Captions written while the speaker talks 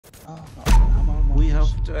We have,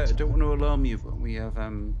 don't want to alarm you, but we have,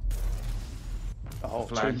 oh,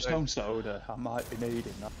 tombstone soda. I might be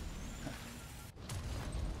needing that.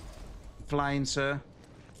 Flying, sir.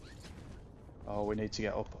 Oh, we need to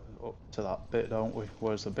get up to that bit, don't we?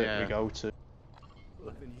 Where's the bit we go to?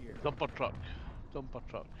 Dumper truck. Dumper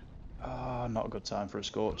truck. Ah, not a good time for a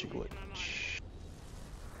scorcher glitch.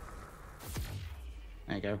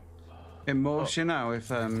 There you go. In motion now if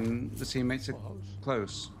the teammates are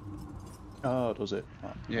close. Oh, does it?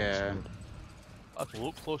 Oh, yeah. That's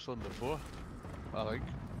looked close on before, I think.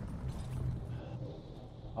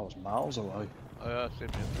 I was miles away. Oh yeah, same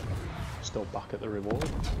here. Still back at the reward.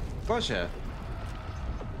 Was you?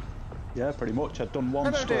 Yeah, pretty much. I'd done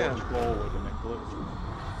one scorch forward and it glitched.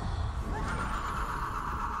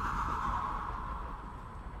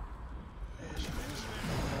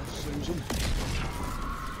 Susan.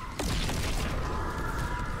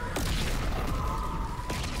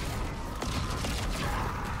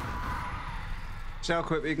 See how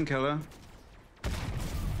quick we can kill her.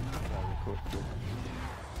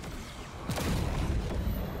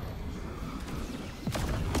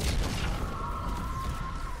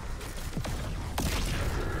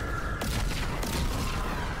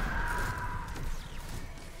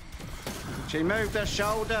 She moved her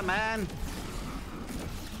shoulder, man.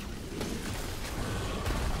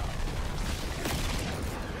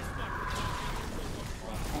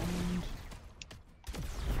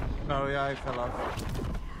 Oh yeah, I fell off.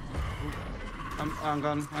 I'm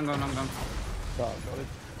gone. Right, got it.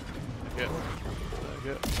 Yeah.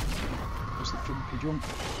 Yeah. Where's the jumpy jump?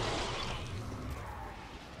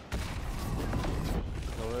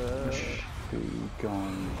 Who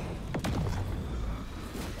gone?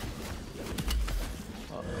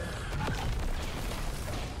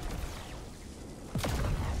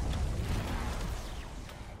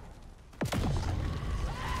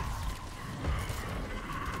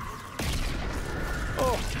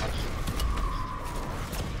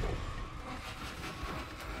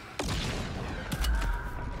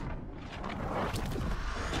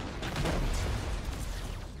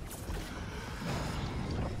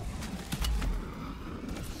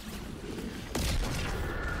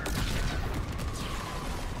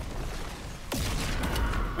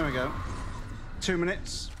 There we go. 2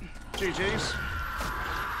 minutes. GG's.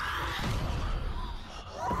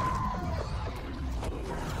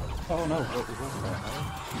 Oh no.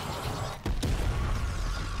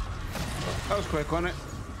 That was quick, wasn't it?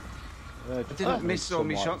 I didn't miss all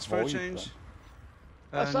my shots for a change.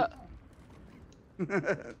 That's that.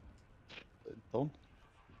 Done.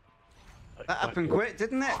 That happened quick,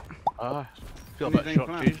 didn't it? Ah, feel a bit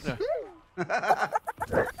short-changed now.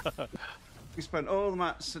 We spent all the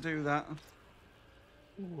mats to do that.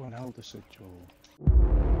 Ooh, an elder sigil.